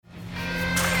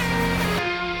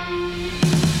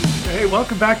Hey,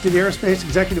 welcome back to the Aerospace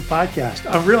Executive Podcast.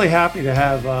 I'm really happy to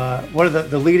have one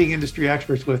of the leading industry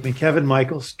experts with me, Kevin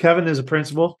Michaels. Kevin is a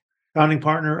principal, founding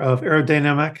partner of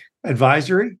Aerodynamic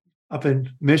Advisory up in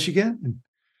Michigan. And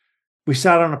we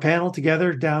sat on a panel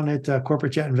together down at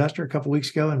Corporate Jet Investor a couple of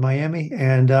weeks ago in Miami,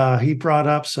 and he brought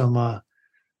up some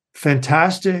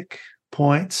fantastic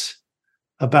points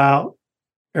about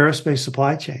aerospace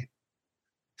supply chain.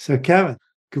 So, Kevin,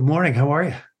 good morning. How are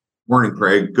you? Morning,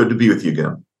 Craig. Good to be with you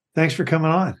again. Thanks for coming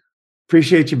on.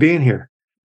 Appreciate you being here.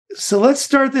 So let's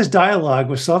start this dialogue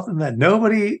with something that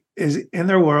nobody is in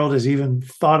their world has even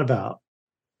thought about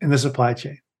in the supply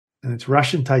chain, and it's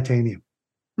Russian titanium.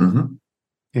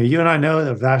 Mm-hmm. You and I know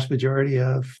the vast majority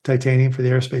of titanium for the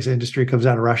aerospace industry comes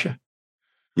out of Russia.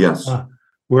 Yes.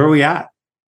 Where are we at?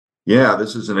 Yeah,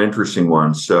 this is an interesting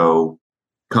one. So,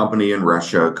 company in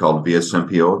Russia called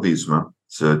VSMPO Avisma.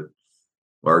 It's the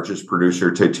largest producer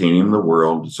of titanium in the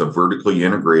world. It's a vertically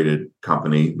integrated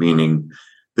company, meaning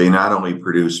they not only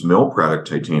produce mill product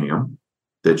titanium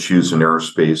that's used in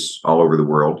aerospace all over the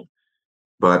world,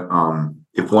 but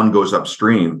if one goes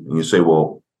upstream and you say,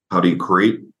 well, how do you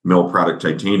create mill product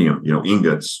titanium,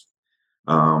 ingots?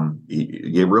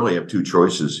 You really have two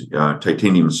choices,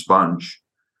 titanium sponge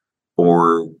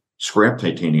or scrap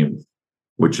titanium,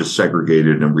 which is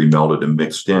segregated and remelted and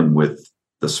mixed in with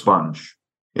the sponge.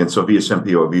 And so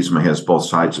VSMPO Avisma has both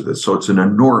sides of this. So it's an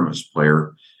enormous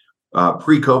player.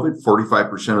 Pre-COVID,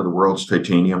 45% of the world's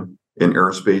titanium in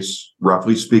aerospace,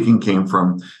 roughly speaking, came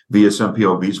from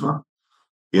VSMPO Avisma.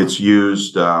 It's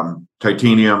used,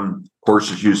 titanium, of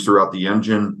course, is used throughout the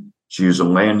engine. It's used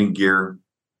in landing gear.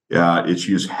 It's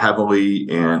used heavily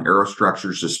in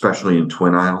aerostructures, especially in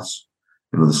twin aisles.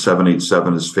 The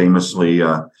 787 is famously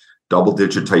a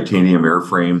double-digit titanium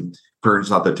airframe.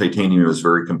 Turns out that titanium is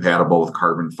very compatible with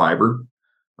carbon fiber.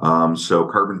 So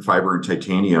carbon fiber and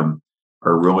titanium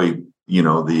are really,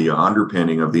 the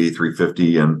underpinning of the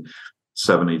A350 and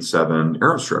 787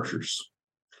 aerostructures.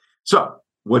 So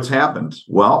what's happened?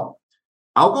 Well,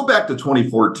 I'll go back to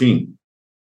 2014.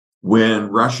 When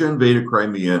Russia invaded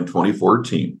Crimea in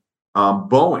 2014,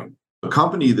 Boeing, a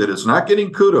company that is not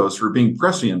getting kudos for being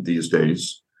prescient these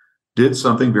days, did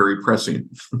something very prescient.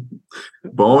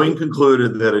 Boeing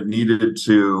concluded that it needed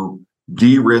to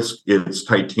de-risk its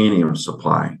titanium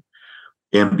supply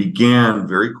and began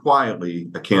very quietly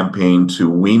a campaign to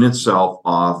wean itself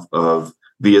off of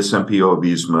VSMPO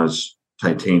Avisma's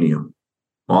titanium,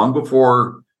 long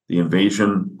before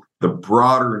the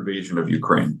broader invasion of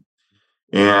Ukraine.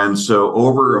 And so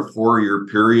over a 4-year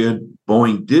period,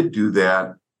 Boeing did do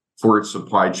that for its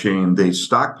supply chain. They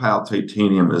stockpiled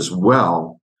titanium as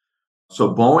well.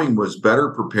 So Boeing was better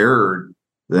prepared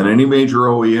than any major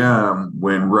OEM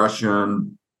when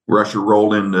Russia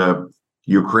rolled into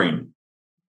Ukraine,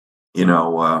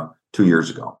 2 years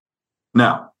ago.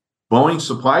 Now, Boeing's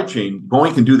supply chain,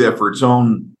 Boeing can do that for its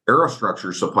own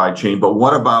aerostructure supply chain, but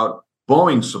what about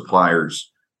Boeing's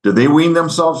suppliers? Do they wean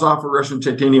themselves off of Russian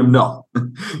titanium? No.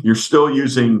 You're still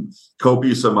using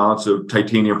copious amounts of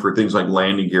titanium for things like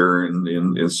landing gear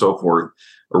and so forth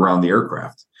around the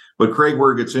aircraft. But Craig,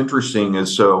 where it gets interesting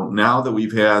is, so now that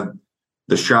we've had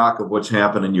the shock of what's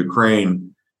happened in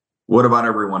Ukraine, what about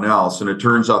everyone else? And it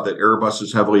turns out that Airbus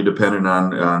is heavily dependent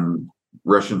on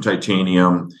Russian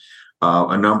titanium.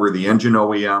 A number of the engine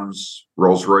OEMs,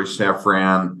 Rolls-Royce,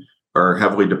 Safran, are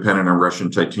heavily dependent on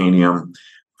Russian titanium.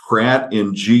 Pratt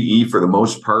and GE, for the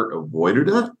most part, avoided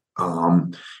it,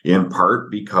 in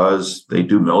part because they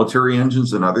do military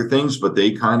engines and other things, but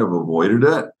they kind of avoided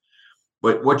it.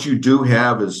 But what you do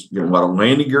have is a lot of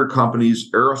landing gear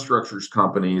companies, aerostructures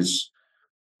companies,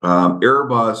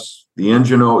 Airbus, the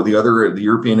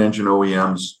European engine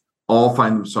OEMs, all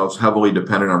find themselves heavily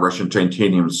dependent on Russian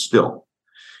titanium still.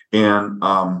 And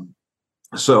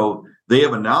so they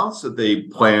have announced that they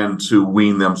plan to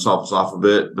wean themselves off of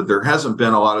it, but there hasn't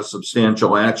been a lot of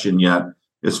substantial action yet,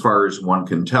 as far as one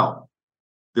can tell.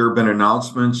 There have been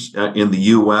announcements in the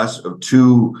U.S. of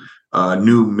two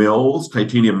new mills,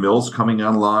 titanium mills coming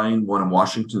online, one in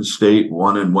Washington State,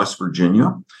 one in West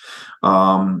Virginia,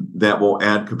 that will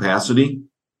add capacity.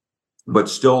 But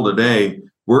still today,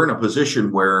 we're in a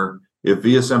position where if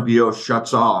VSMPO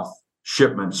shuts off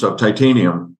shipments of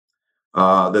titanium,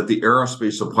 that the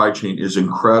aerospace supply chain is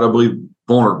incredibly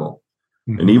vulnerable.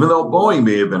 Mm-hmm. And even though Boeing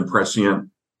may have been prescient,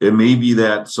 it may be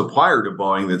that supplier to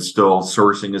Boeing that's still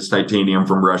sourcing its titanium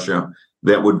from Russia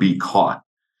that would be caught.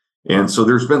 And so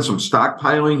there's been some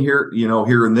stockpiling here,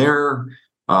 here and there,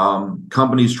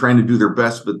 companies trying to do their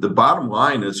best. But the bottom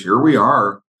line is, here we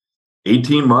are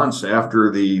 18 months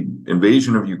after the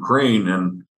invasion of Ukraine,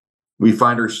 and we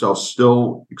find ourselves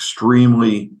still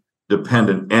extremely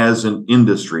dependent as an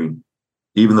industry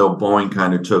even though Boeing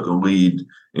kind of took a lead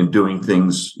in doing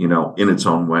things, in its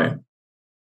own way.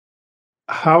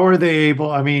 How are they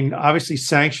able? I mean, obviously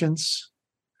sanctions,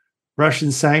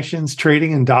 Russian sanctions,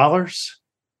 trading in dollars.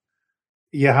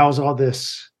 Yeah, how's all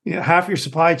this? Half your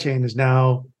supply chain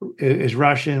is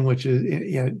Russian, which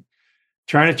is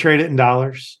trying to trade it in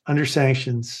dollars under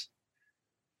sanctions.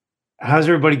 How's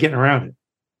everybody getting around it,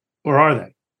 or are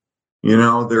they?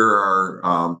 There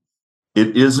are.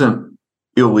 It isn't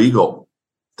illegal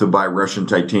to buy Russian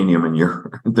titanium in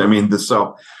Europe. I mean,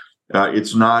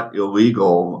 it's not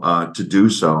illegal to do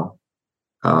so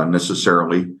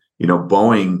necessarily.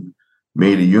 Boeing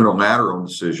made a unilateral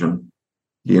decision,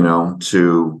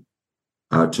 to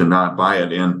not buy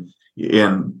it, and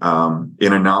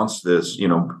announced this.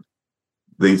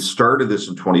 They started this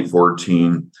in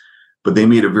 2014, but they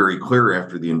made it very clear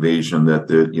after the invasion that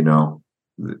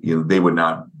they would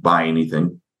not buy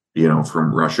anything,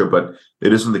 from Russia. But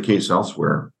it isn't the case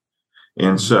elsewhere,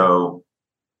 and so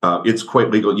it's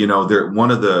quite legal.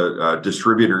 One of the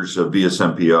distributors of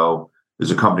VSMPO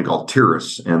is a company called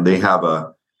Tiras, and they have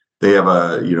a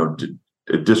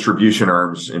distribution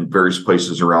arms in various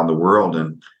places around the world.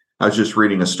 And I was just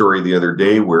reading a story the other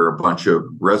day where a bunch of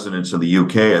residents in the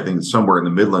UK, I think it's somewhere in the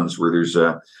Midlands, where there's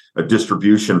a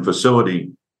distribution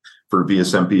facility for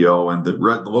VSMPO, and the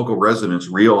local residents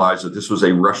realized that this was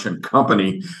a Russian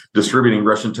company distributing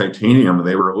Russian titanium, and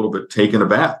they were a little bit taken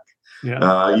aback.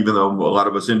 Yeah. Even though a lot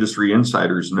of us industry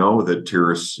insiders know that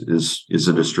Tiras is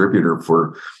a distributor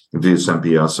for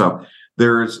VSMPO. So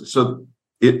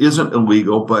it isn't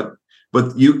illegal, but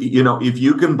if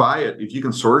you can buy it, if you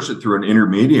can source it through an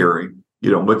intermediary,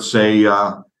 let's say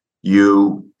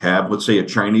you have, a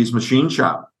Chinese machine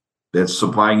shop that's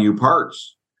supplying you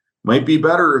parts. Might be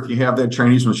better if you have that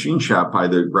Chinese machine shop buy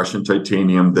the Russian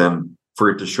titanium than for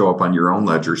it to show up on your own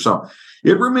ledger. So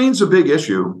it remains a big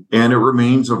issue, and it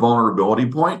remains a vulnerability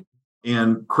point.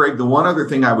 And Craig, the one other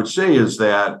thing I would say is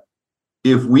that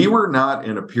if we were not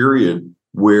in a period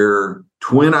where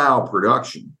twin aisle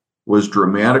production was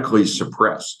dramatically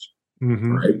suppressed,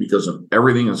 right, because of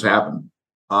everything that's happened,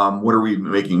 what are we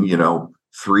making,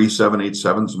 3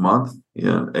 787s a month,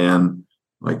 and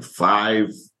like 5,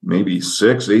 maybe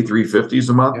 6 A350s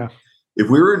a month. Yeah. If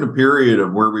we were in a period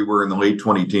of where we were in the late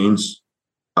 2010s,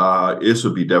 this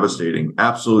would be devastating,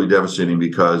 absolutely devastating,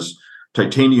 because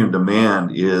titanium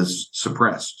demand is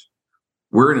suppressed.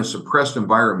 We're in a suppressed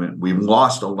environment. We've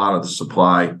lost a lot of the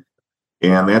supply,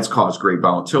 and that's caused great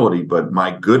volatility. But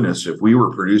my goodness, if we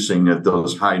were producing at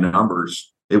those high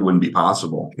numbers, it wouldn't be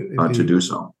possible to do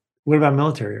so. What about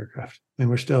military aircraft? I mean,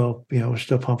 we're still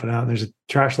pumping out, and there's a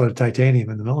trash load of titanium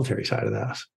in the military side of the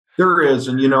house. There is,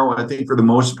 and I think for the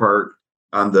most part,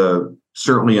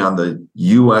 certainly on the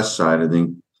U.S. side, I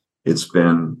think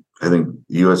the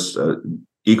U.S.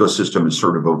 ecosystem has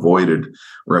sort of avoided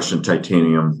Russian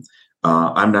titanium.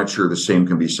 I'm not sure the same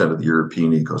can be said of the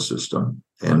European ecosystem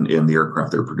and the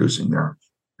aircraft they're producing there.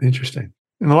 Interesting.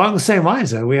 And along the same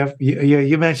lines, though, we have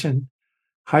you mentioned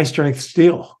high strength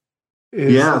steel.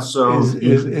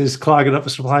 Is clogging up a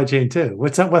supply chain too.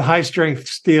 What's up with high strength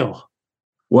steel?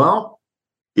 Well,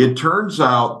 it turns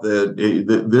out that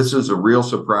this is a real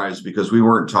surprise, because we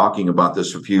weren't talking about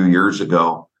this a few years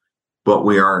ago, but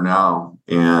we are now.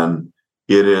 And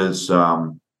it is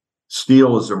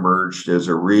steel has emerged as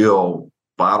a real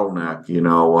bottleneck.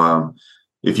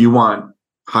 If you want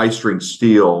high strength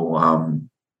steel,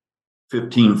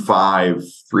 15.5,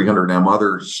 300M,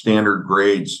 other standard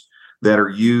grades that are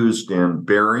used in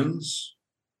bearings,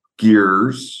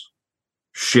 gears,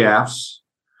 shafts,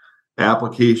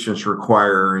 applications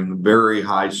requiring very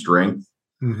high strength.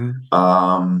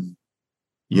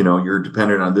 You're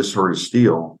dependent on this sort of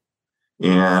steel.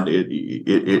 And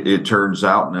it turns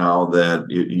out now that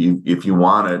if you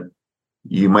want it,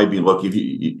 you might be looking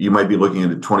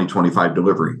at a 2025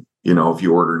 delivery. If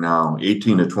you order now,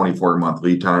 18 to 24 month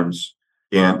lead times,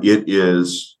 and it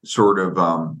is sort of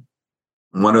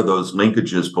one of those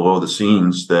linkages below the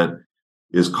scenes that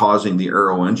is causing the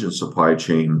aero engine supply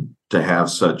chain to have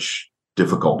such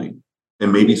difficulty,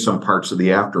 and maybe some parts of the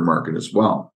aftermarket as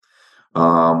well.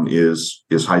 Is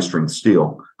high strength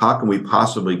steel. How can we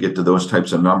possibly get to those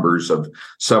types of numbers of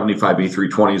 75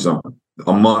 A320s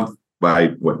a month by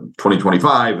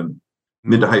 2025, and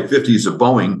mid to high 50s of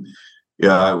Boeing,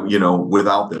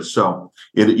 without this? So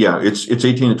it's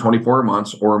 18 to 24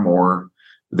 months or more.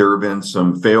 There have been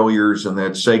some failures in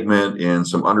that segment and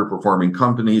some underperforming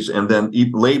companies, and then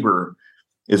labor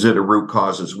is at a root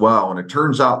cause as well. And it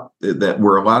turns out that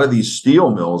where a lot of these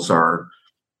steel mills are,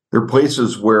 they're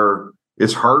places where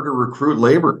it's hard to recruit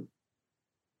labor.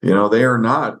 They are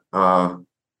not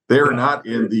They're not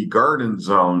in the garden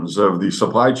zones of the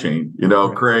supply chain.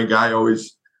 Right. Craig, I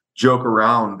always joke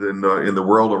around in the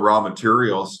world of raw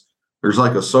materials. There's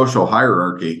like a social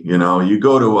hierarchy. You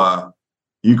go to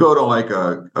like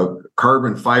a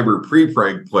carbon fiber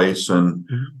pre-preg place, and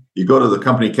you go to the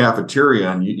company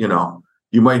cafeteria, and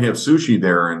you might have sushi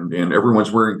there, and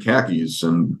everyone's wearing khakis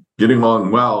and getting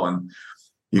along well. And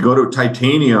you go to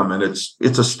titanium, and it's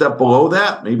a step below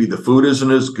that. Maybe the food isn't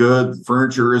as good, the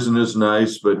furniture isn't as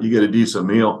nice, but you get a decent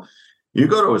meal. You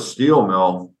go to a steel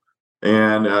mill,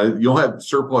 and you'll have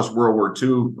surplus World War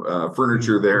II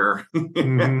furniture there.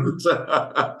 And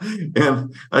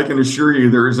I can assure you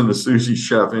there isn't a sushi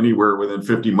chef anywhere within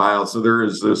 50 miles. So there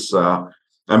is this,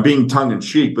 I'm being tongue in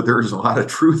cheek, but there is a lot of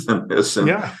truth in this. And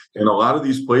in a lot of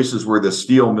these places where the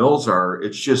steel mills are,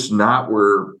 it's just not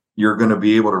where you're going to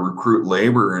be able to recruit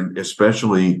labor, and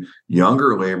especially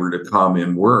younger labor, to come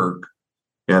and work.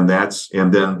 And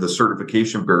then the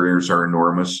certification barriers are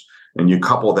enormous. And you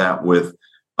couple that with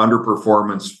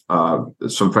underperformance,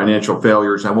 some financial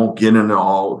failures. I won't get into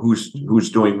all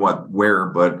who's doing what where,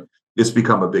 but it's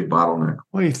become a big bottleneck.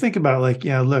 Well, you think about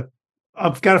it, look,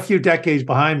 I've got a few decades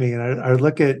behind me, and I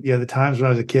look at the times when I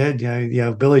was a kid.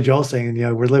 Billy Joel saying,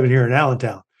 we're living here in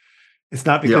Allentown. It's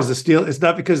not because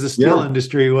the steel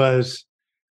industry was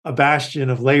a bastion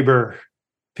of labor,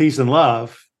 peace, and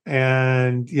love.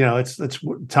 And it's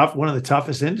tough. One of the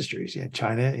toughest industries.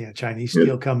 China, Chinese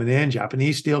steel coming in,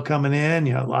 Japanese steel coming in.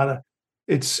 A lot of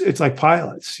it's like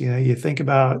pilots. You think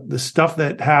about the stuff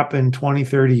that happened 20,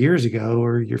 30 years ago,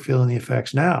 or you're feeling the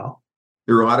effects now.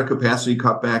 There were a lot of capacity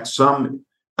cutbacks, some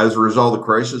as a result of the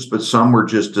crisis, but some were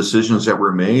just decisions that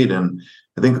were made. And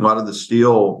I think a lot of the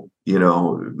steel,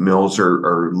 mills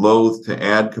are loath to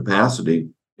add capacity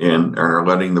and are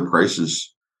letting the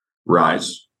prices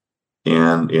rise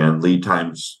and lead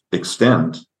times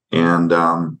extend. And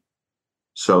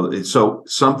so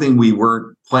something we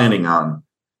weren't planning on,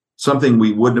 something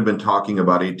we wouldn't have been talking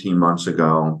about 18 months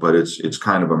ago, but it's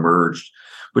kind of emerged.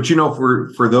 But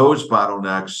for those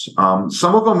bottlenecks,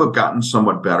 some of them have gotten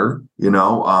somewhat better.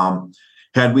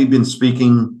 Had we been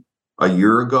speaking a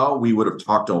year ago, we would have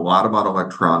talked a lot about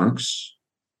electronics,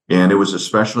 and it was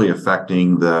especially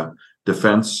affecting the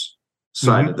defense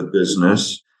side of the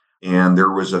business. And there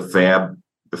was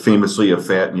famously a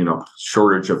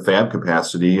shortage of fab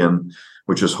capacity, and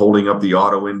which is holding up the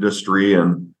auto industry,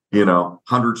 and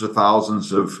hundreds of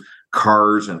thousands of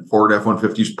cars and Ford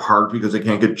F-150s parked because they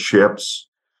can't get chips.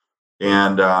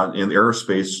 And in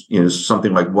aerospace,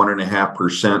 something like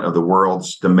 1.5% of the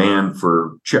world's demand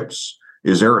for chips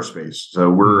is aerospace.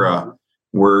 So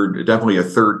we're definitely a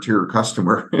third tier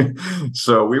customer.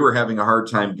 So we were having a hard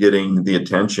time getting the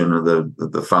attention of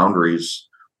the foundries.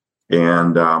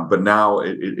 And but now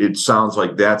it sounds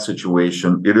like that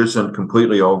situation, it isn't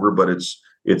completely over, but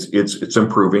it's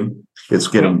improving. It's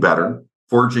getting better.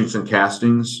 Forgings and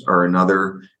castings are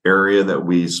another area that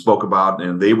we spoke about,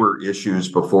 and they were issues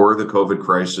before the COVID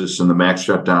crisis and the MAX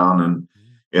shutdown,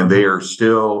 and they are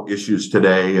still issues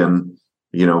today. And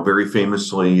very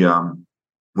famously,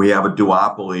 we have a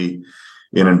duopoly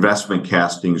in investment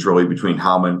castings, really between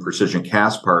Howmet Precision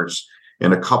Cast Parts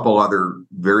and a couple other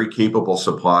very capable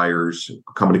suppliers,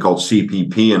 a company called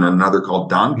CPP and another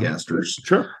called Doncasters,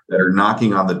 that are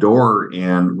knocking on the door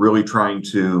and really trying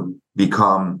to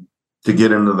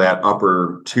get into that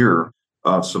upper tier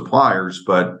of suppliers.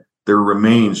 But there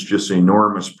remains just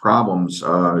enormous problems,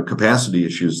 capacity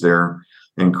issues there.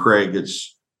 And Craig,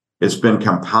 it's been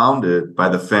compounded by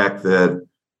the fact that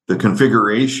the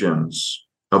configurations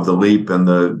of the LEAP and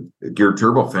the geared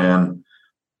turbofan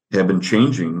have been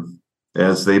changing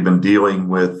as they've been dealing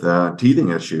with teething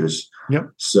issues.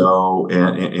 So,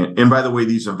 and by the way,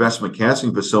 these investment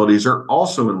casting facilities are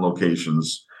also in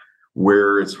locations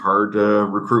where it's hard to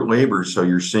recruit labor. So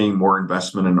you're seeing more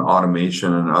investment in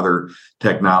automation and other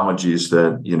technologies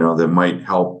that, that might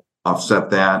help offset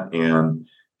that and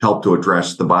help to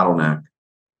address the bottleneck.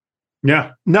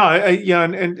 Yeah, no,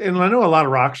 and I know a lot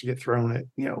of rocks get thrown at,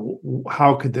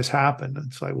 how could this happen?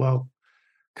 It's like, well,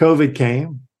 COVID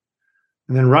came,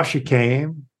 and then Russia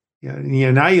came.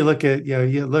 Now you look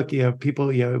at, people,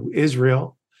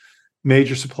 Israel,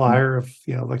 major supplier of,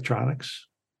 electronics.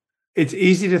 It's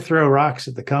easy to throw rocks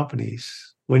at the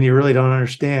companies when you really don't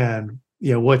understand,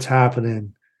 what's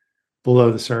happening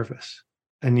below the surface.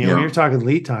 And, when you're talking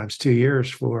lead times, 2 years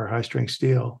for high strength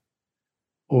steel,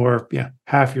 or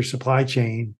half your supply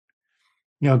chain,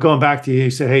 going back to you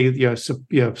said, hey,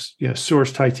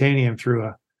 source titanium through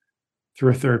a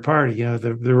third party.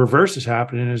 The reverse is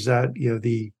happening is that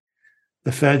the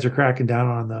feds are cracking down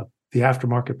on the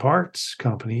aftermarket parts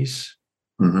companies,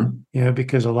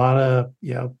 because a lot of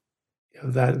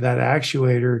that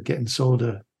actuator getting sold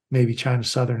to maybe China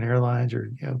Southern Airlines,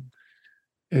 or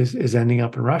is ending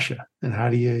up in Russia. And how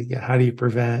do you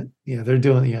prevent? They're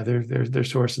doing they're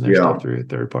sourcing their stuff through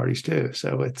third parties too.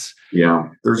 So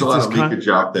there's a lot of leakage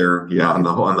out there. On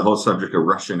the whole subject of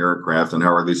Russian aircraft and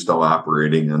how are they still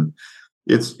operating, and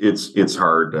it's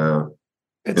hard.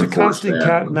 It's a constant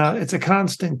cat and mouse. It's a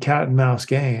constant cat and mouse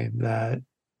game. That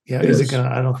is it gonna?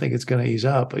 I don't think it's gonna ease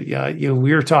up. But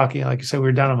we were talking, like I said, we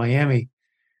were down in Miami.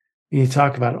 And you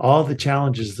talk about all the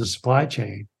challenges of the supply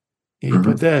chain. And you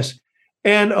put this.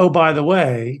 And oh, by the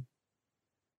way,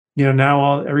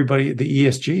 now everybody, the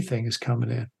ESG thing is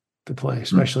coming in to play,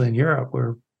 especially in Europe,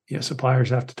 where suppliers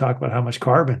have to talk about how much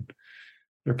carbon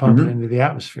they're pumping into the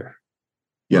atmosphere.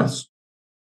 Yes,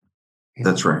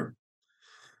 that's right.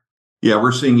 Yeah,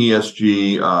 we're seeing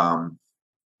ESG.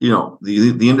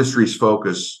 The industry's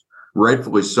focus,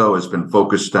 rightfully so, has been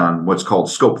focused on what's called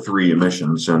Scope 3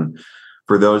 emissions. And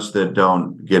for those that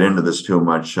don't get into this too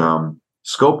much,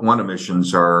 Scope 1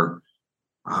 emissions are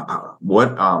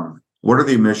what are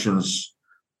the emissions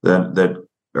that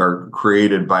are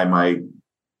created by my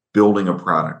building a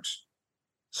product?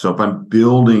 So if I'm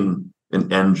building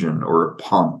an engine or a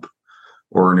pump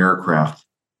or an aircraft,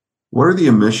 what are the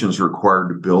emissions required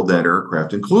to build that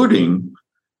aircraft, including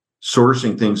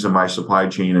sourcing things in my supply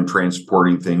chain and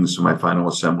transporting things to my final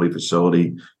assembly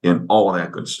facility and all of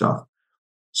that good stuff?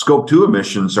 Scope 2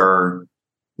 emissions are,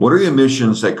 what are the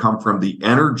emissions that come from the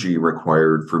energy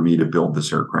required for me to build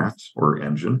this aircraft or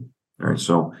engine? All right,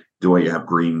 so do I have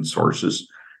green sources?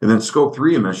 And then Scope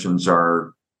 3 emissions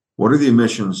are, what are the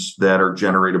emissions that are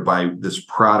generated by this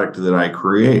product that I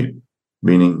create?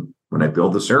 Meaning, when I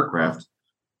build this aircraft,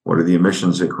 what are the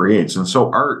emissions it creates? And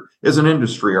so as an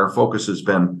industry, our focus has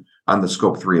been on the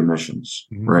Scope 3 emissions,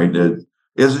 right?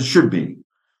 As it should be,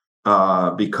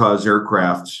 because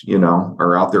aircraft,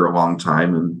 are out there a long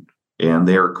time and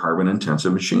they are carbon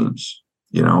intensive machines,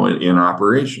 in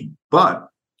operation. But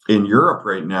in Europe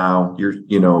right now,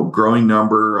 growing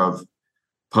number of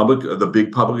the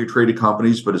big publicly traded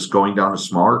companies, but it's going down to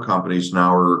smaller companies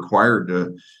now are required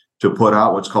to put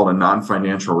out what's called a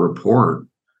non-financial report,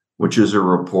 which is a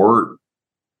report,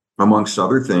 amongst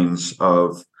other things,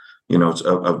 of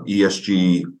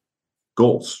ESG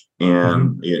goals.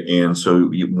 And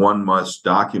so one must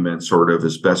document sort of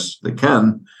as best they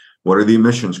can, what are the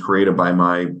emissions created by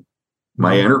my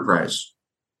enterprise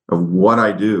of what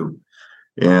I do.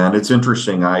 And it's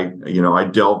interesting. I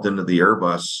delved into the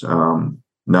Airbus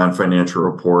non-financial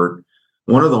report.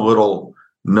 One of the little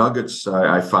nuggets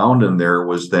I found in there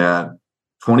was that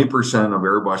 20% of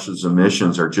Airbus's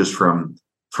emissions are just from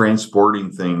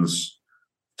transporting things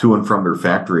to and from their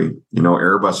factory.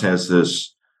 Airbus has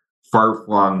this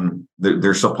far-flung,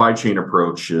 their supply chain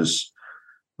approach is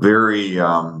very,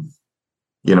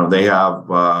 they have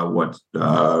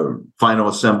final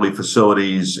assembly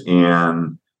facilities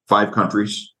in 5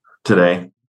 countries today.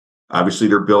 Obviously,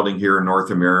 they're building here in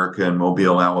North America, in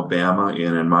Mobile, Alabama,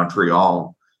 and in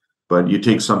Montreal. But you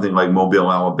take something like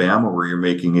Mobile, Alabama, where you're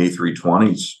making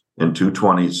A320s and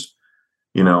 220s,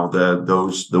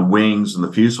 the wings and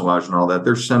the fuselage and all that,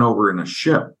 they're sent over in a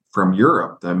ship from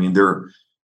Europe. I mean,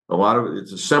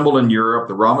 it's assembled in Europe.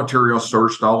 The raw materials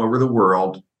sourced all over the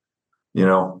world.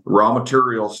 Raw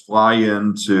materials fly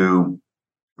into,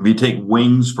 if you take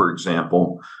wings, for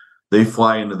example, they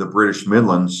fly into the British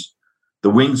Midlands. The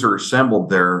wings are assembled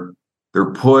there.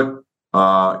 They're put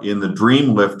in the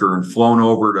Dreamlifter and flown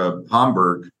over to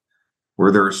Hamburg,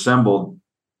 where they're assembled,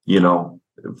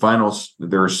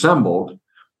 they're assembled,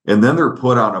 and then they're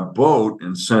put on a boat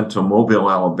and sent to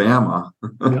Mobile, Alabama,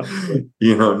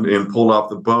 and pulled off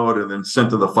the boat and then sent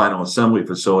to the final assembly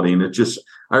facility. And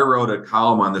I wrote a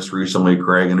column on this recently,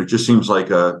 Craig, and it just seems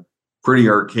like a pretty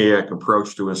archaic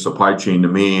approach to a supply chain to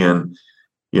me. And,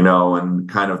 and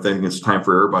kind of think it's time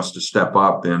for Airbus to step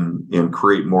up and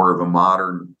create more of a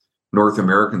modern North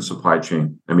American supply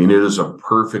chain. I mean, it is a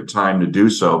perfect time to do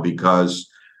so because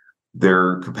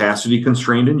they're capacity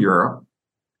constrained in Europe.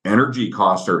 Energy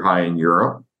costs are high in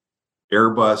Europe.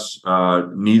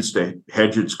 Airbus needs to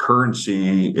hedge its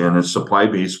currency and its supply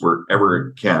base wherever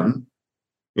it can.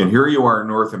 And here you are in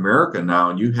North America now,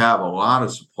 and you have a lot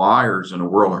of suppliers in a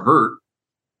world of hurt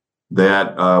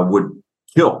that would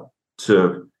kill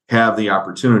to have the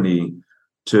opportunity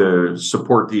to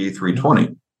support the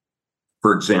A320,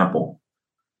 for example.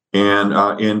 And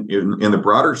in the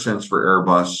broader sense for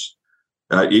Airbus,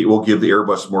 it will give the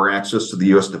Airbus more access to the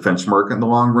U.S. defense market in the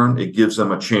long run. It gives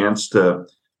them a chance to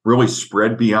really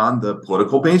spread beyond the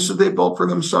political base that they built for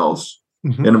themselves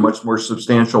in a much more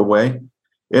substantial way.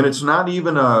 And it's not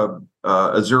even a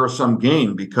zero-sum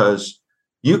gain because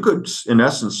you could, in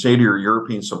essence, say to your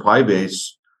European supply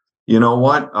base, you know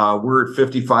what, we're at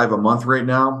 55 a month right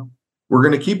now. We're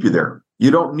going to keep you there.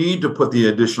 You don't need to put the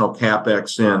additional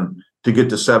CapEx in to get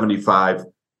to 75.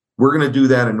 We're going to do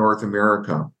that in North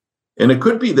America. And it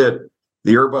could be that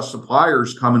the Airbus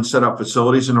suppliers come and set up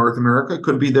facilities in North America. It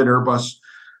could be that Airbus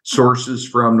sources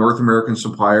from North American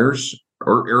suppliers,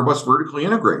 or Airbus vertically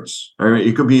integrates. I mean,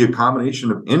 it could be a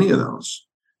combination of any of those.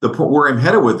 The point where I'm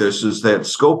headed with this is that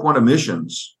Scope 1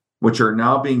 emissions, which are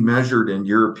now being measured in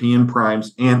European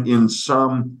primes and in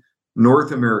some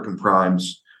North American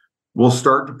primes, will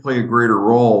start to play a greater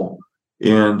role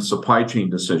in supply chain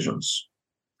decisions.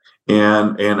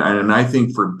 And I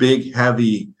think for big,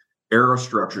 heavy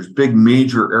aerostructures, big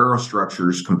major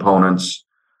aerostructures components,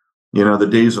 the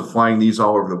days of flying these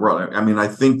all over the world. I mean, I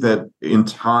think that in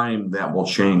time that will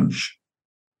change.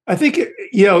 I think,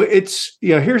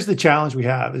 here's the challenge we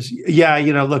have is,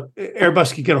 look,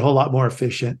 Airbus could get a whole lot more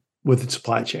efficient with its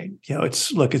supply chain.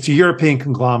 It's a European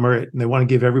conglomerate and they want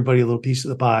to give everybody a little piece of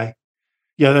the pie.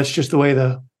 Yeah, that's just the way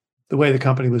the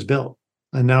company was built.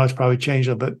 And now it's probably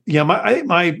changed. But I think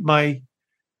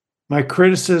my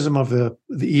criticism of the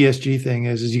ESG thing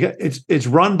is it's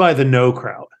run by the no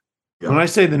crowd. Yeah. When I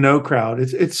say the no crowd,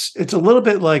 it's a little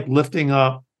bit like lifting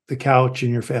up the couch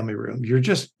in your family room. You're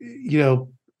just,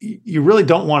 you really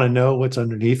don't want to know what's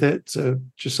underneath it. So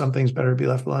just some things better be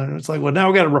left alone. And it's like, well, now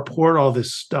we got to report all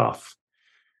this stuff.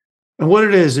 And what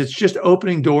it is, it's just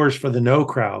opening doors for the no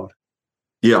crowd.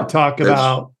 Yeah. To talk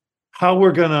about how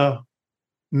we're going to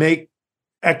make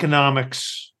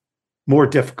economics more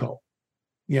difficult.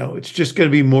 It's just going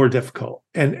to be more difficult.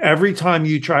 And every time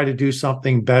you try to do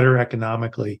something better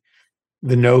economically,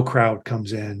 the no crowd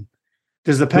comes in.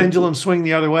 Does the pendulum swing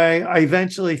the other way? I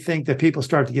eventually think that people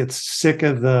start to get sick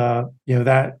of and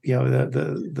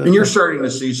you're starting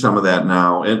to see some of that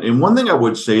now. And one thing I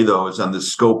would say, though, is on the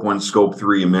Scope 1, Scope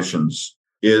 3 emissions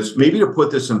is maybe to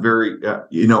put this in very,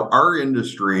 our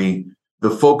industry, the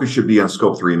focus should be on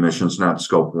Scope 3 emissions, not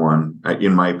Scope 1,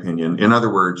 in my opinion. In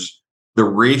other words, the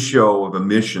ratio of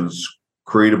emissions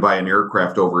created by an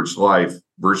aircraft over its life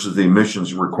versus the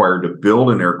emissions required to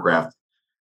build an aircraft.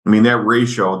 I mean, that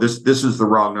ratio, this is the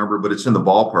wrong number, but it's in the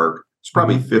ballpark. It's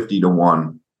probably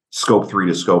 50-1, Scope 3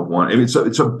 to Scope 1. I mean,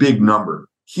 it's a big number,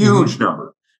 huge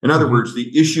number. In other words,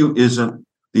 the issue isn't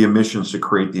the emissions to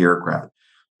create the aircraft.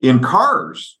 In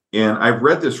cars, and I've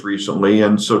read this recently,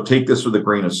 and so take this with a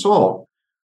grain of salt,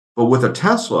 but with a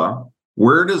Tesla,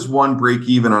 where does one break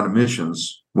even on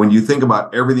emissions when you think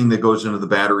about everything that goes into the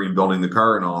battery and building the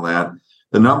car and all that?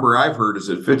 The number I've heard is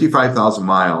that 55,000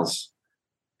 miles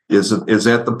is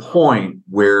at the point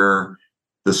where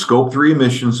the Scope 3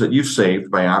 emissions that you've saved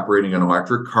by operating an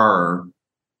electric car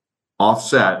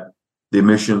offset the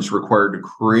emissions required to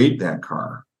create that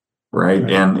car, right?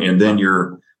 And then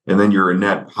you're a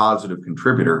net positive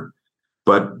contributor.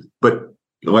 But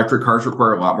electric cars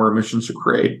require a lot more emissions to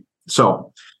create.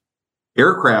 So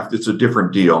aircraft, it's a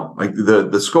different deal. Like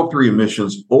the Scope 3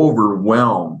 emissions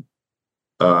overwhelm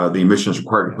the emissions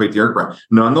required to create the aircraft.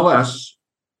 Nonetheless,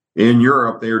 in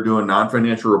Europe, they are doing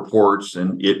non-financial reports,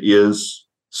 and it is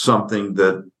something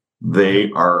that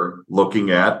they are looking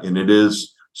at, and it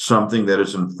is something that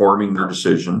is informing their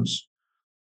decisions.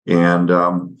 And,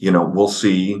 we'll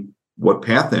see what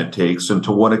path that takes and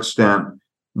to what extent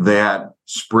that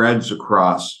spreads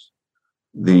across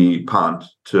the pond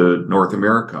to North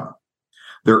America.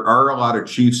 There are a lot of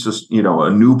a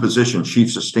new position, chief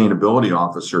sustainability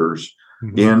officers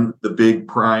in the big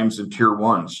primes and tier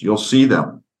ones. You'll see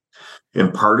them.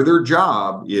 And part of their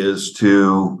job is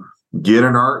to get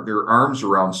their arms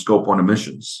around Scope 1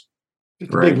 emissions.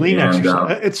 It's a big lean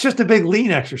exercise. It's just a big lean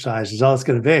exercise is all it's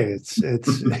going to be.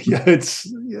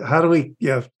 It's how do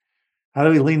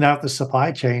we lean out the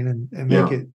supply chain and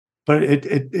make it, but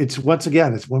it's once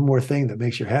again, it's one more thing that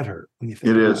makes your head hurt when you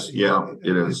think it is.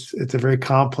 It is. It's a very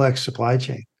complex supply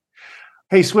chain.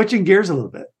 Hey, switching gears a little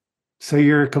bit. So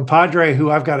your compadre, who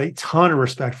I've got a ton of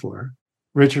respect for,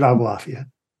 Richard Aboulafia,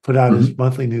 put out his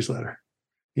monthly newsletter.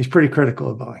 He's pretty critical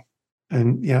of Boeing.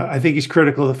 And, I think he's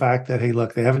critical of the fact that, hey,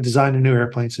 look, they haven't designed a new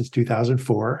airplane since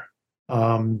 2004.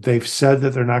 They've said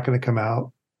that they're not going to come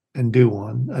out and do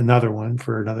another one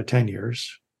for another 10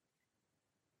 years.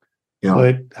 Yeah.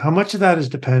 But how much of that is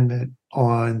dependent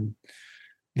on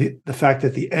the fact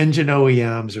that the engine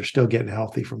OEMs are still getting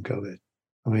healthy from COVID?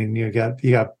 I mean, you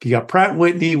got Pratt &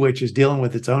 Whitney, which is dealing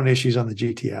with its own issues on the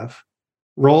GTF.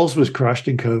 Rolls was crushed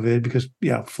in COVID because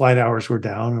flight hours were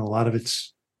down and a lot of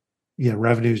its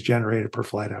revenues generated per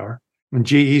flight hour. When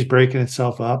GE's breaking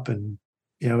itself up, and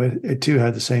it too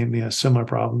had the same similar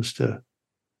problems to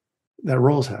that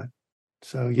Rolls had.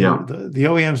 So Yeah. the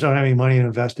OEMs don't have any money to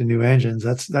invest in new engines.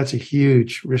 That's a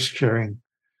huge risk sharing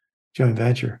joint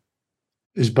venture.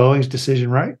 Is Boeing's decision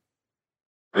right?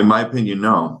 In my opinion,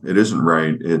 no, it isn't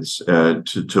right. It's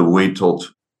to wait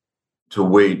to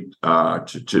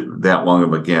that long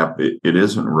of a gap. It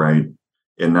isn't right,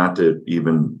 and not to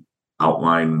even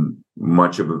outline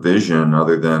much of a vision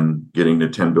other than getting to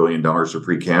 $10 billion of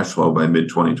free cash flow by mid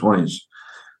 2020s,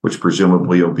 which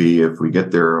presumably will be, if we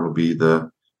get there, it'll be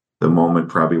the moment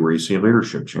probably where you see a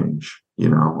leadership change,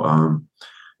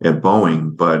 at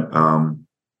Boeing. But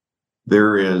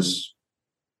there is,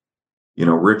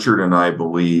 Richard and I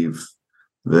believe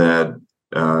that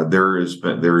there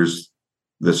is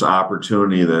this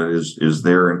opportunity that is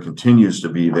there and continues to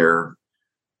be there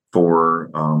for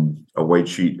a white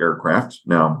sheet aircraft.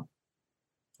 Now,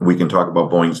 we can talk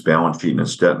about Boeing's balance sheet and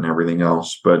its debt and everything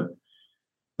else, but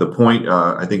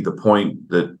I think the point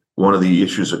that one of the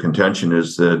issues of contention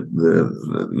is that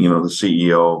the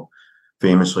CEO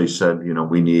famously said,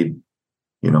 we need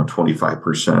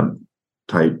 25%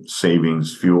 type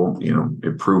savings, fuel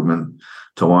improvement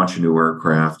to launch a new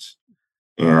aircraft.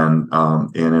 And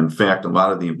in fact, a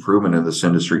lot of the improvement in this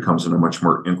industry comes in a much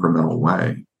more incremental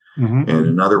way. Mm-hmm. And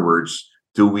in other words,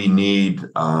 do we need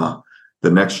the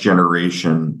next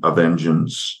generation of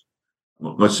engines?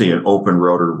 Let's say an open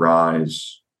rotor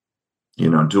rise.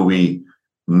 Do we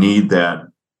need that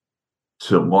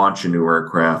to launch a new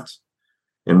aircraft?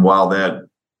 And while that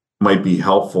might be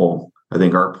helpful, I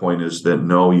think our point is that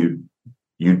no, you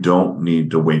don't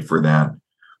need to wait for that.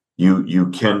 You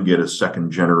can get a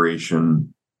second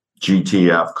generation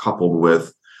GTF coupled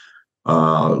with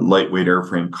lightweight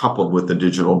airframe, coupled with the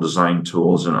digital design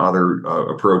tools and other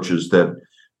approaches that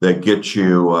get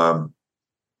you a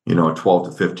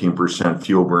 12 to 15%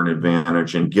 fuel burn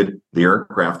advantage and get the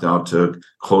aircraft out to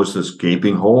close this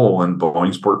gaping hole in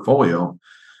Boeing's portfolio,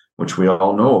 which we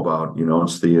all know about.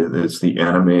 It's the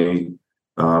NMA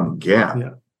gap.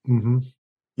 Yeah. Mm-hmm.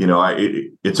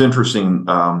 It's interesting.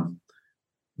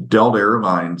 Delta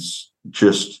Airlines,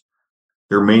 just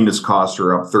their maintenance costs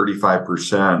are up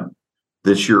 35%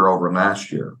 this year over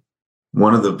last year.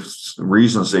 One of the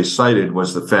reasons they cited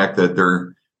was the fact that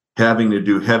they're having to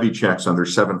do heavy checks on their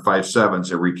 757s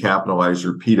and recapitalize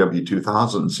their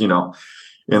PW2000s,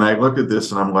 And I look at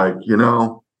this and I'm like,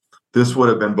 this would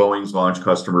have been Boeing's launch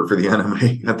customer for the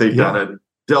NMA had they done it.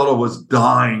 Delta was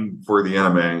dying for the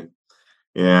NMA.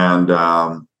 And,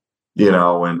 and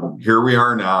here we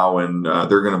are now, and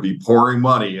they're going to be pouring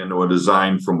money into a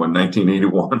design from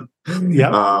 1981.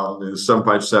 Yeah.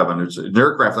 757. It's an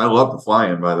aircraft I love to fly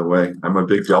in, by the way. I'm a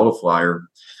big Delta flyer.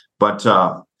 But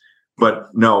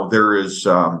no, there is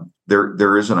an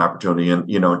opportunity.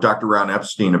 And, Dr. Ron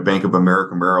Epstein of Bank of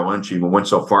America Merrill Lynch even went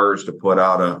so far as to put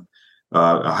out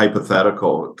a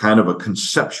hypothetical, kind of a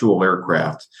conceptual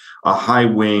aircraft, a high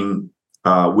wing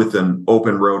with an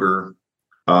open rotor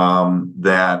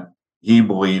that he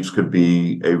believes could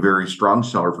be a very strong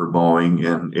seller for Boeing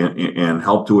and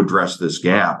help to address this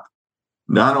gap.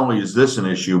 Not only is this an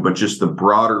issue, but just the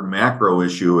broader macro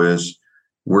issue is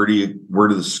where do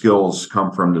the skills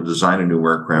come from to design a new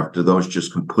aircraft? Do those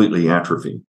just completely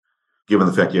atrophy, given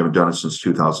the fact you haven't done it since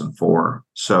 2004?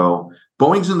 So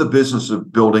Boeing's in the business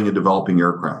of building and developing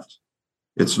aircraft.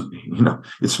 It's not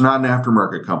an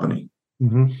aftermarket company.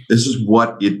 Mm-hmm. This is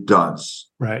what it does.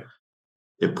 Right.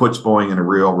 It puts Boeing in a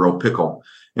real pickle.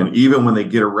 And even when they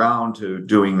get around to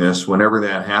doing this, whenever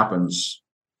that happens,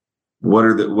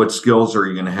 what skills are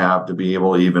you going to have to be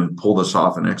able to even pull this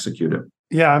off and execute it?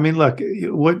 Yeah, I mean, look,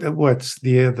 what's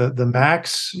the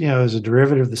MAX? Is a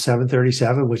derivative of the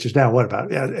 737, which is now what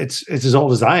about? Yeah, it's as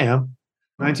old as I am.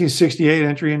 1968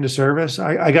 entry into service.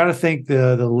 I got to think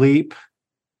the LEAP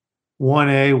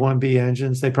 1A, 1B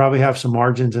engines, they probably have some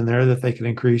margins in there that they can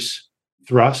increase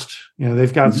thrust.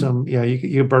 They've got some. You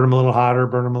can burn them a little hotter,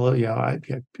 burn them a little.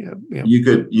 You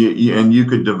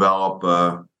could develop.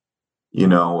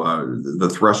 The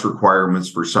thrust requirements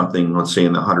for something, let's say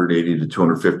in the 180 to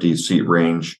 250 seat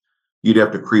range, you'd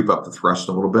have to creep up the thrust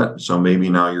a little bit. So maybe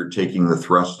now you're taking the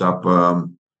thrust up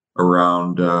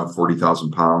around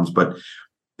 40,000 pounds, but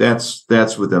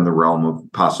that's within the realm of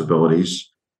possibilities.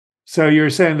 So you're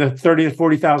saying the 30 to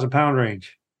 40,000 pound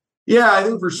range? Yeah, I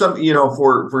think for some,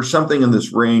 for something in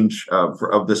this range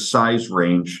of this size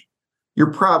range,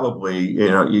 you're probably,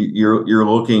 you're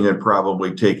looking at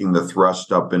probably taking the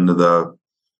thrust up into the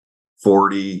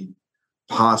 40,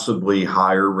 possibly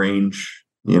higher range,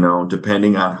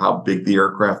 depending on how big the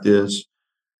aircraft is.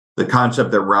 The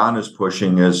concept that Ron is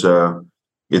pushing is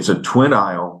it's a twin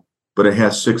aisle, but it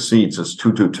has 6 seats. It's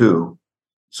 222.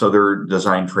 So there are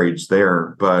design trades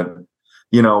there. But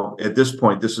at this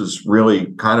point, this is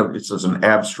really it's an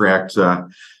abstract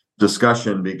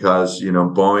discussion because,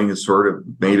 Boeing has sort of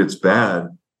made its bed.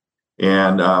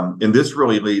 And this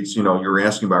really leads, you're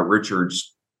asking about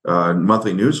Richard's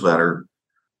monthly newsletter.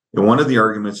 And one of the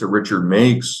arguments that Richard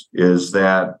makes is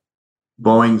that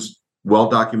Boeing's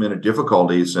well-documented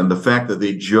difficulties and the fact that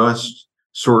they just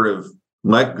sort of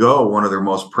let go one of their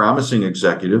most promising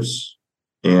executives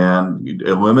and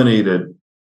eliminated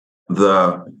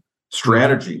the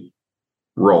strategy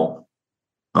role,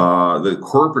 the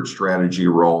corporate strategy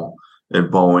role at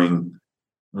Boeing.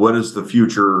 What does the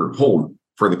future hold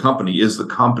for the company? Is the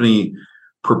company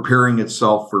preparing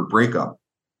itself for breakup,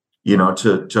 to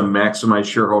maximize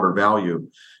shareholder value?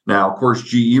 Now, of course,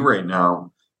 GE right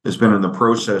now has been in the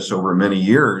process over many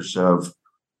years of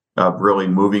really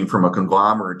moving from a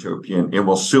conglomerate to it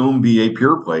will soon be a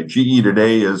pure play. GE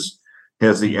today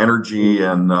has the energy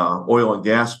and oil and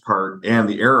gas part and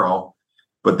the aero,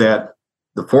 but that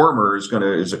the former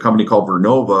is a company called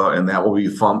Vernova, and that will be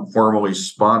formally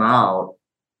spun out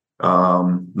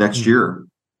next year.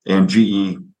 And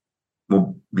GE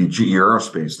will be GE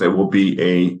Aerospace. That will be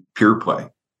a pure play.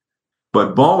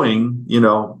 But Boeing,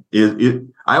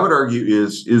 I would argue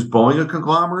is Boeing a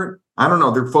conglomerate? I don't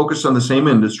know. They're focused on the same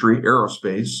industry,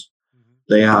 aerospace.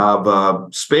 They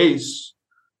have space,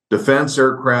 defense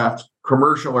aircraft,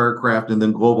 commercial aircraft, and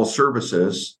then global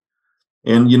services.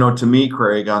 And, to me,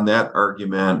 Craig, on that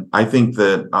argument, I think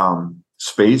that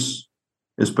space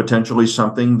is potentially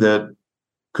something that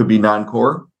could be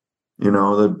non-core.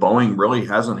 That Boeing really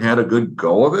hasn't had a good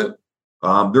go of it.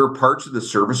 There are parts of the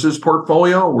services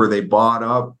portfolio where they bought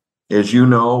up, as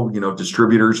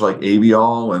distributors like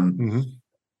Aviall and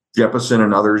Jeppesen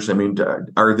and others. I mean,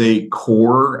 are they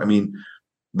core? I mean,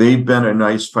 they've been a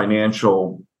nice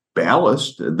financial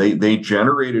ballast. They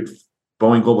generated,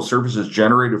 Boeing Global Services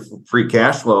generated free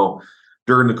cash flow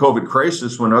during the COVID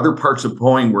crisis when other parts of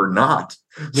Boeing were not.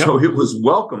 Yep. So it was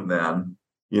welcome then,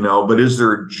 but is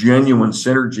there a genuine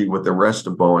synergy with the rest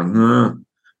of Boeing?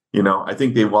 I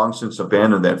think they've long since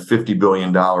abandoned that $50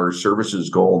 billion services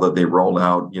goal that they rolled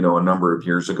out, a number of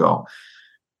years ago.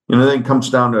 Then it comes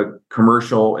down to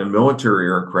commercial and military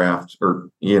aircraft,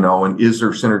 and is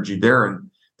there synergy there?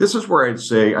 And this is where I'd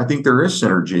say I think there is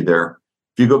synergy there.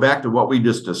 If you go back to what we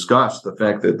just discussed, the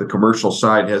fact that the commercial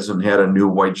side hasn't had a new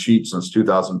white sheet since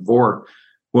 2004,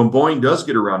 when Boeing does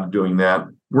get around to doing that,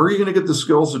 where are you going to get the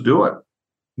skills to do it?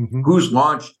 Who's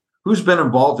launched? Who's been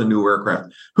involved in new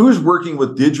aircraft? Who's working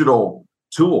with digital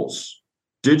tools,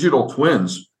 digital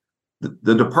twins?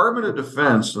 The Department of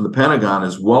Defense and the Pentagon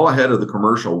is well ahead of the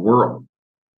commercial world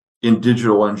in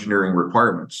digital engineering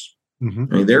requirements. I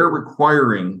mean, they're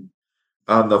requiring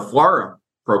the FLRAA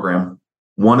program,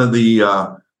 one of the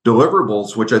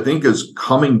deliverables, which I think is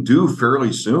coming due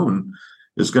fairly soon,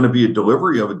 is going to be a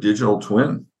delivery of a digital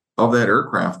twin of that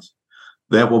aircraft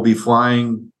that will be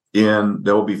flying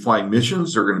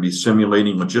missions. They're going to be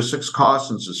simulating logistics costs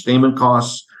and sustainment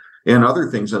costs and other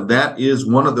things. And that is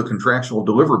one of the contractual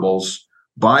deliverables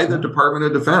by the Department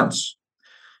of Defense.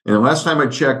 And the last time I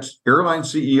checked, airline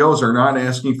CEOs are not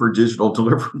asking for digital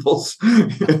deliverables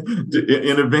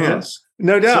in advance.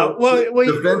 No doubt.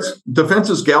 Defense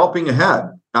is galloping ahead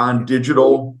on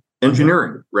digital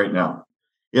engineering right now.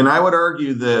 And I would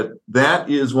argue that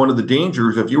is one of the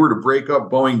dangers. If you were to break up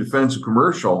Boeing Defense and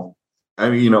Commercial, I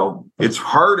mean, it's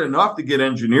hard enough to get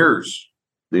engineers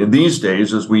these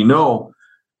days, as we know.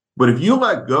 But if you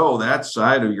let go that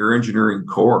side of your engineering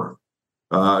core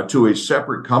to a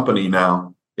separate company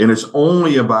now, and it's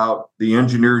only about the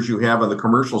engineers you have on the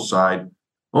commercial side,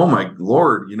 oh my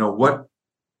Lord,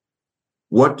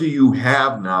 what do you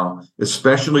have now,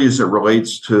 especially as it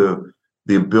relates to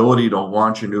the ability to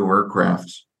launch a new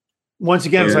aircraft? Once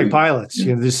again, it's like pilots.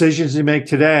 The decisions you make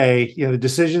today, the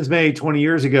decisions made 20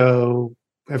 years ago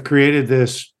have created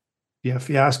this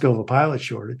fiasco of a pilot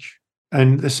shortage.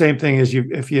 And the same thing is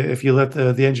if you let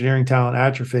the engineering talent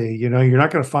atrophy, you're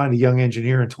not going to find a young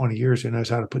engineer in 20 years who knows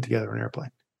how to put together an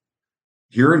airplane.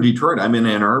 Here in Detroit, I'm in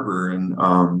Ann Arbor,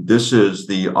 and this is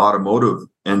the automotive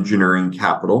engineering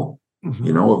capital, of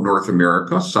North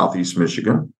America, Southeast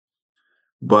Michigan.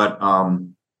 But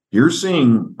you're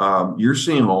seeing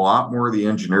a lot more of the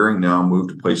engineering now move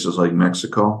to places like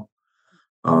Mexico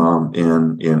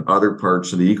and other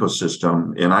parts of the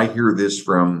ecosystem. And I hear this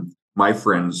from my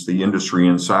friends, the industry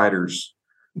insiders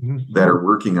that are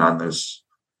working on this.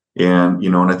 And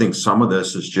I think some of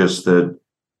this is just that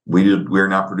we're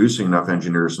not producing enough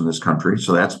engineers in this country.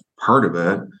 So that's part of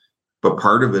it. But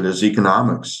part of it is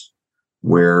economics,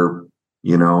 where,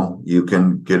 you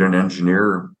can get an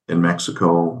engineer in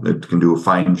Mexico that can do a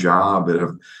fine job at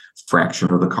a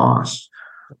fraction of the cost.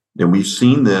 And we've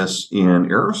seen this in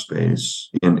aerospace,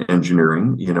 in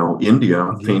engineering,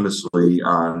 India famously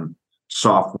on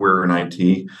software and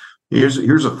IT.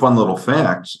 Here's a fun little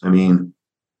fact. I mean,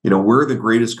 we're the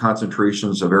greatest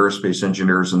concentrations of aerospace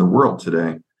engineers in the world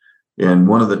today. And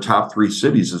one of the top 3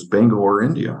 cities is Bangalore,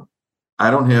 India. I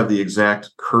don't have the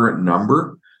exact current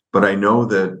number, but I know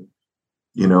that,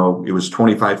 it was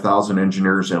 25,000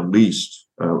 engineers at least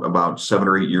about 7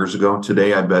 or 8 years ago.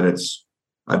 Today, I bet it's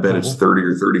 30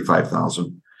 or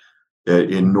 35,000.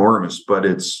 Enormous, but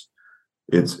it's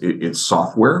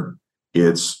software.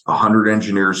 It's 100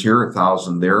 engineers here,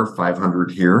 1,000 there,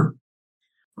 500 here.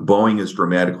 Boeing is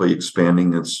dramatically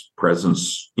expanding its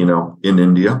presence, in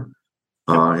India.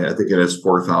 I think it has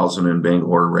 4,000 in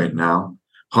Bangalore right now.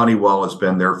 Honeywell has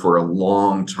been there for a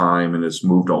long time and has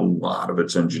moved a lot of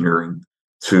its engineering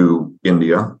to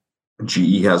India.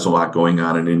 GE has a lot going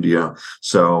on in India.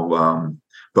 So,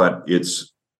 but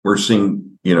we're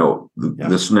seeing,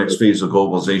 this next phase of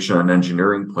globalization on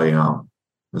engineering play out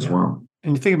as well.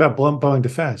 And you think about Boeing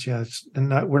Defense,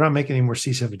 we're not making any more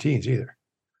C-17s either.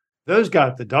 Those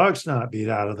got the dog snot beat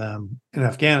out of them in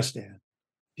Afghanistan.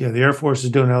 The Air Force is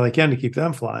doing all they can to keep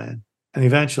them flying. And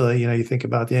eventually, you think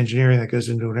about the engineering that goes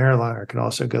into an airliner can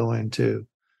also go into,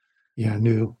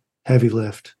 new heavy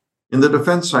lift. In the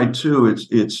defense side too,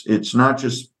 it's not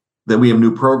just that we have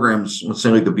new programs, let's say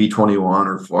like the B-21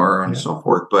 or FLRAA and so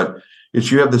forth, but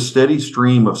you have the steady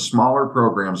stream of smaller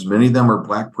programs. Many of them are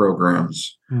black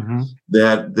programs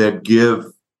that give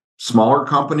smaller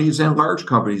companies and large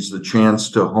companies the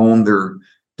chance to hone their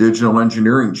digital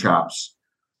engineering chops.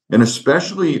 And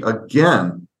especially,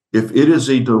 again, if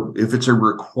it's a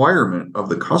requirement of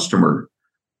the customer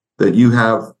that you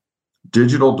have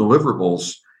digital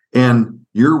deliverables and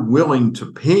you're willing to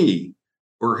pay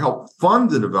or help fund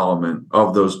the development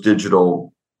of those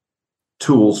digital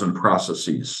tools and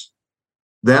processes,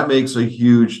 that makes a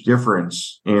huge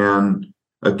difference. And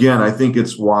again, I think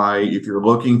it's why if you're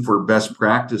looking for best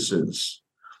practices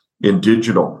in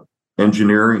digital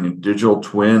engineering and digital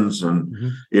twins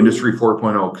and Industry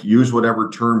 4.0, use whatever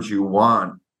terms you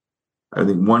want. I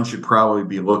think one should probably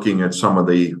be looking at some of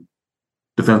the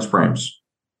defense primes.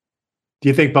 Do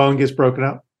you think Boeing gets broken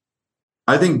up?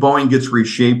 I think Boeing gets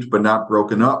reshaped, but not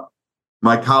broken up.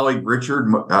 My colleague,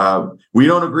 Richard, we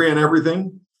don't agree on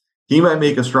everything. He might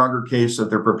make a stronger case that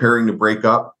they're preparing to break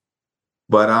up.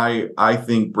 But I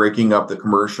think breaking up the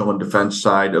commercial and defense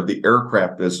side of the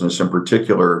aircraft business in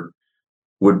particular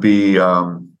would be,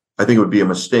 I think it would be a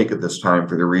mistake at this time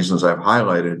for the reasons I've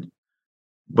highlighted.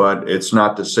 But it's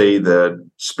not to say that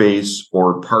space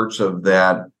or parts of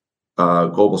that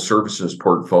global services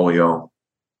portfolio,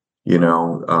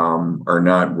 are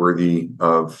not worthy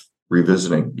of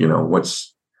revisiting.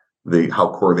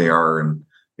 How core they are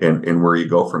and where you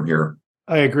go from here.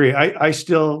 I agree. I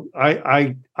still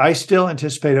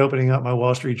anticipate opening up my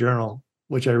Wall Street Journal,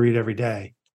 which I read every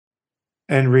day,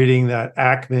 and reading that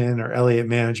Ackman or Elliott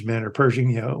Management or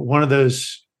Pershing, one of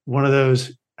those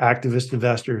activist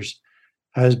investors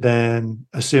has been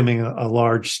assuming a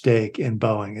large stake in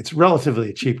Boeing. It's relatively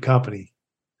a cheap company.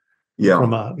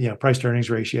 From a price to earnings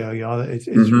ratio, it's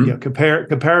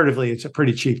comparatively it's a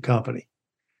pretty cheap company,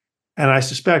 and I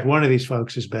suspect one of these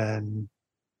folks has been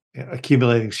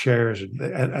accumulating shares, and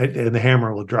the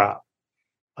hammer will drop.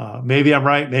 Maybe I'm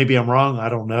right, maybe I'm wrong. I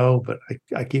don't know, but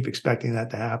I keep expecting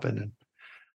that to happen. And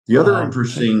the other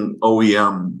interesting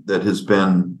OEM that has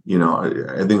been,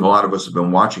 I think a lot of us have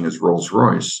been watching is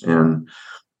Rolls-Royce, and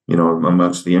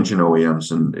amongst the engine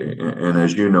OEMs, and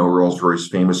as you know, Rolls-Royce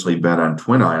famously bet on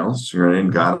twin aisles,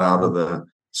 and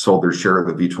sold their share of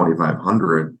the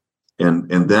V2500,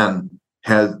 and then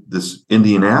had this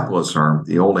Indianapolis arm,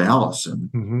 the old Allison,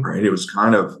 right? It was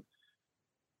kind of,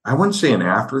 I wouldn't say an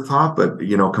afterthought, but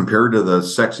compared to the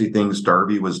sexy things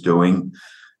Darby was doing,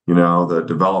 the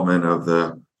development of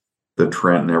the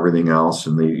Trent and everything else,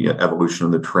 and the evolution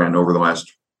of the Trent over the last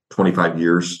 25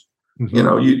 years.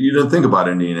 You didn't think about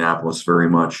Indianapolis very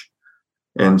much.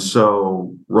 And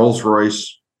so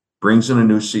Rolls-Royce brings in a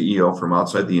new CEO from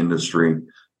outside the industry,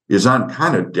 is on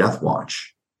kind of death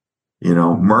watch.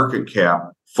 Market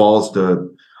cap falls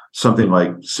to something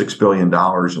like $6 billion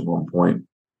at one point.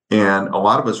 And a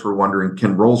lot of us were wondering,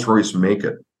 can Rolls-Royce make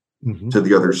it to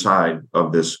the other side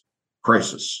of this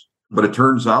crisis? But it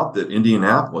turns out that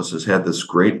Indianapolis has had this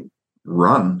great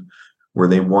run where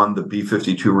they won the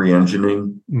B-52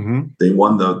 re-engining. They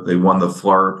won the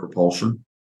FLRAA propulsion.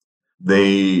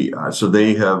 So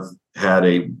they have had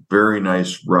a very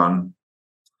nice run.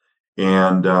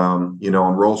 And, in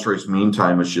Rolls-Royce,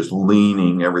 meantime, is just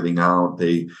leaning everything out.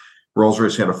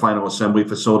 Rolls-Royce had a final assembly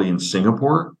facility in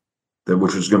Singapore,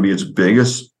 which was going to be its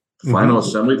biggest final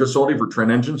assembly facility for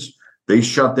Trent engines. They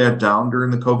shut that down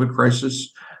during the COVID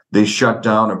crisis. They shut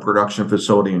down a production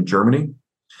facility in Germany,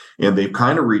 and they've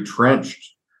kind of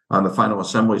retrenched on the final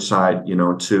assembly side,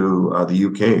 to the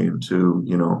UK and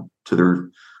to their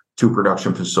two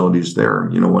production facilities there,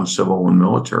 one civil, one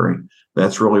military.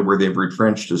 That's really where they've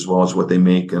retrenched, as well as what they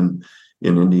make in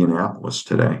Indianapolis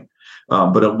today.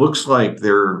 But it looks like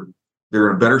they're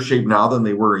in better shape now than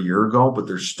they were a year ago, but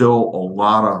there's still a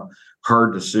lot of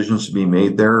hard decisions to be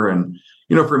made there. And,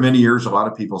 for many years, a lot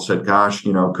of people said, gosh,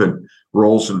 could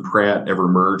Rolls and Pratt ever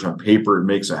merge? On paper, it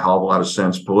makes a hell of a lot of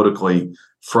sense. Politically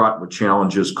fraught with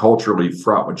challenges, culturally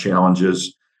fraught with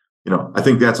challenges. I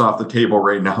think that's off the table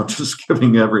right now, just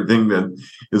given everything that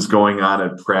is going on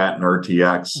at Pratt and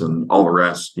RTX and all the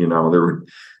rest.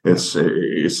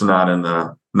 It's not in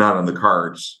the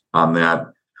cards on that.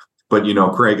 But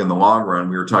Craig, in the long run,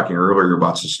 we were talking earlier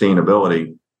about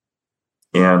sustainability,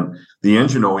 and the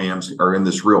engine OEMs are in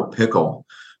this real pickle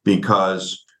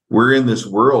because we're in this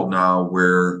world now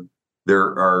where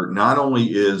there are not only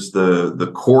is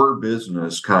the core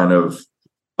business kind of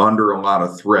under a lot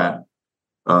of threat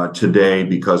today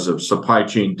because of supply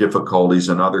chain difficulties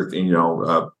and other things,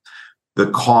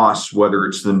 the costs, whether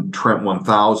it's the Trent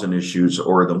 1000 issues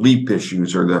or the LEAP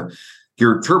issues or the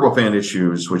geared turbofan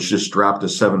issues, which just dropped a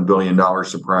 $7 billion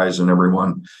surprise on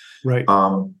everyone. Right.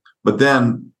 But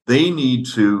then they need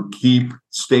to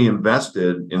stay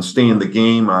invested and stay in the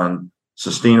game on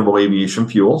sustainable aviation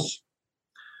fuels,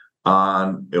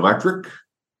 on electric,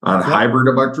 on hybrid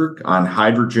electric, on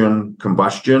hydrogen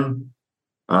combustion,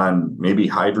 on maybe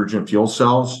hydrogen fuel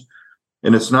cells.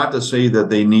 And it's not to say that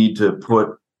they need to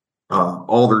put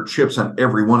all their chips on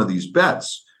every one of these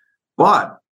bets,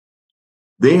 but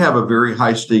they have a very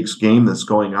high stakes game that's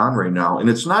going on right now. And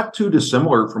it's not too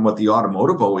dissimilar from what the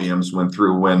automotive OEMs went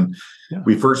through when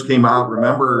we first came out.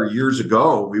 Remember, years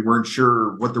ago, we weren't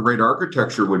sure what the right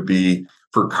architecture would be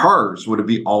for cars. Would it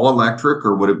be all electric,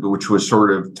 or which was sort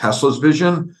of Tesla's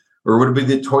vision, or would it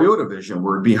be the Toyota vision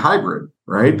where it'd be hybrid,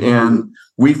 right? And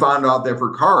we found out that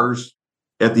for cars,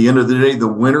 at the end of the day, the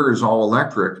winner is all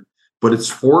electric. But it's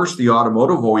forced the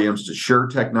automotive OEMs to share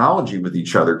technology with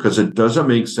each other, because it doesn't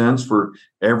make sense for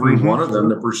every one of them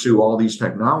to pursue all these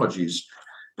technologies.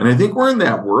 And I think we're in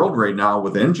that world right now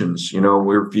with engines,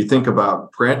 where if you think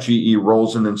about Pratt, GE,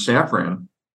 Rolls, and then Safran,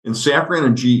 and Safran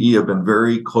and GE have been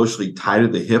very closely tied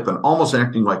at the hip and almost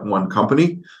acting like one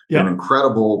company, an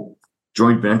incredible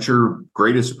joint venture,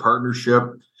 greatest partnership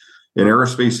in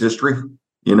aerospace history.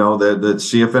 The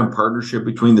CFM partnership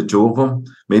between the two of them,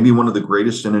 maybe one of the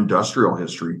greatest in industrial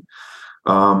history,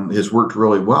 has worked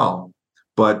really well.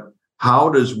 But how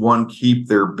does one keep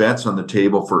their bets on the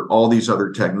table for all these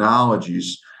other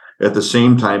technologies at the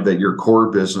same time that your core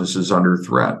business is under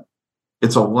threat?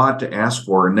 It's a lot to ask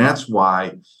for. And that's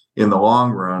why, in the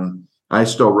long run, I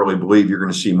still really believe you're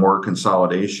going to see more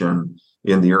consolidation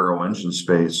in the aero engine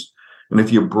space. And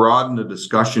if you broaden the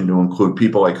discussion to include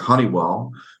people like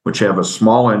Honeywell, which have a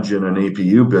small engine and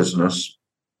APU business,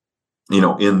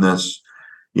 in this,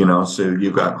 so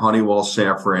you've got Honeywell,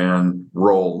 Safran,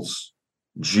 Rolls,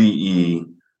 GE,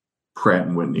 Pratt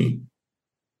 & Whitney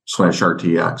 /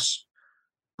 RTX.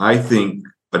 I think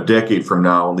a decade from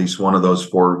now, at least one of those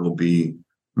four will be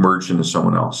merged into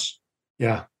someone else.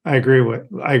 Yeah, I agree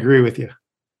with you.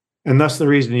 And that's the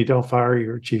reason you don't fire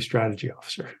your chief strategy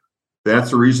officer.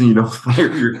 That's the reason you don't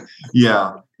fire your,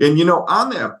 And, on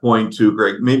that point too,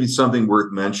 Greg, maybe something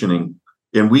worth mentioning,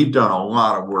 and we've done a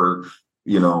lot of work,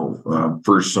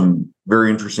 for some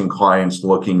very interesting clients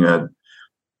looking at,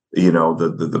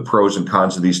 the pros and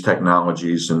cons of these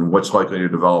technologies and what's likely to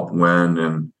develop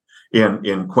when,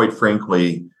 and quite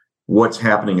frankly, what's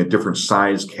happening at different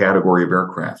size category of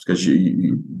aircraft, because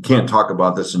you can't talk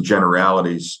about this in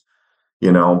generalities.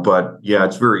 But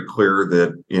it's very clear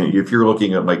that if you're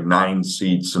looking at like 9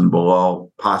 seats and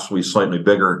below, possibly slightly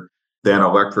bigger than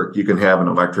electric, you can have an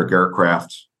electric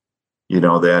aircraft,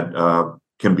 that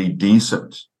can be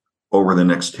decent over the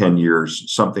next 10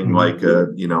 years, something like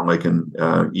an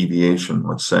aviation,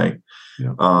 let's say.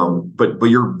 But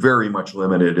you're very much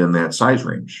limited in that size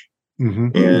range.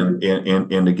 And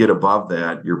to get above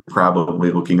that, you're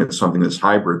probably looking at something that's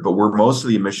hybrid. But where most of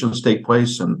the emissions take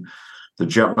place and the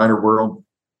jetliner world,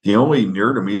 the only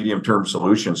near to medium term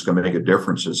solutions going to make a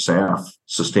difference is SAF,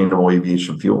 sustainable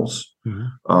aviation fuels.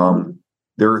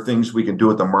 There are things we can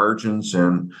do at the margins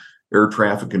and air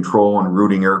traffic control and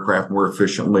routing aircraft more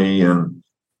efficiently, and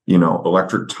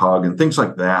electric tug and things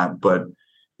like that. But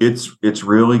it's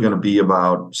really going to be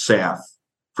about SAF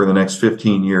for the next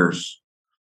 15 years.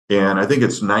 And I think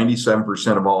it's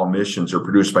 97% of all emissions are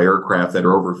produced by aircraft that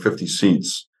are over 50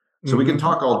 seats. So we can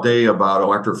talk all day about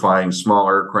electrifying small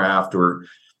aircraft or,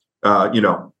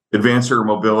 advanced air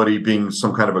mobility being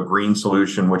some kind of a green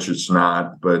solution, which it's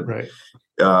not, but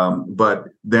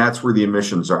that's where the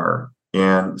emissions are.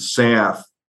 And SAF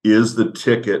is the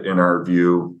ticket in our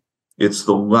view. It's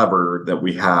the lever that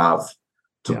we have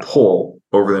to pull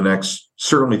over the next,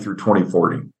 certainly through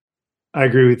 2040. I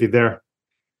agree with you there.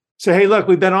 So, hey, look,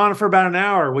 we've been on for about an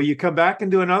hour. Will you come back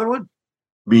and do another one?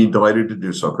 Be delighted to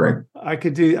do so, Craig. I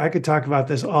could talk about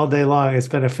this all day long. It's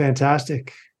been a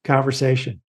fantastic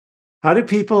conversation. How do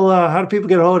people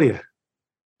get a hold of you?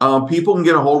 People can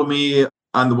get a hold of me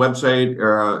on the website,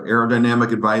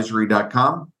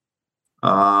 aerodynamicadvisory.com.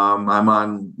 I'm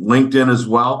on LinkedIn as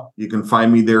well. You can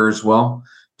find me there as well.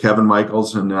 Kevin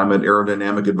Michaels, and I'm at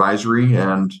Aerodynamic Advisory,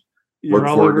 and you're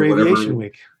all over Aviation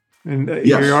Week. And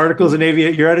your articles in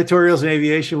your editorials in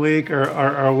Aviation Week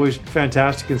are always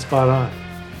fantastic and spot on.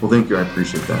 Well, thank you. I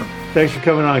appreciate that. Thanks for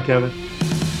coming on, Kevin.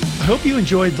 I hope you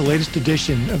enjoyed the latest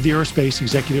edition of the Aerospace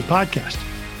Executive Podcast.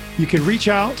 You can reach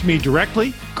out to me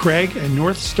directly, Craig at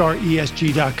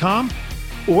NorthstarESG.com,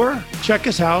 or check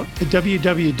us out at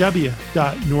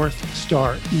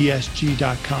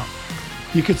www.northstaresg.com.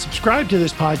 You can subscribe to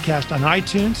this podcast on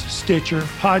iTunes, Stitcher,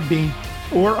 Podbean,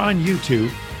 or on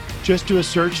YouTube. Just do a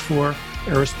search for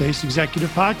Aerospace Executive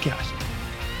Podcast.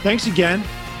 Thanks again.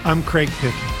 I'm Craig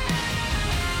Picken.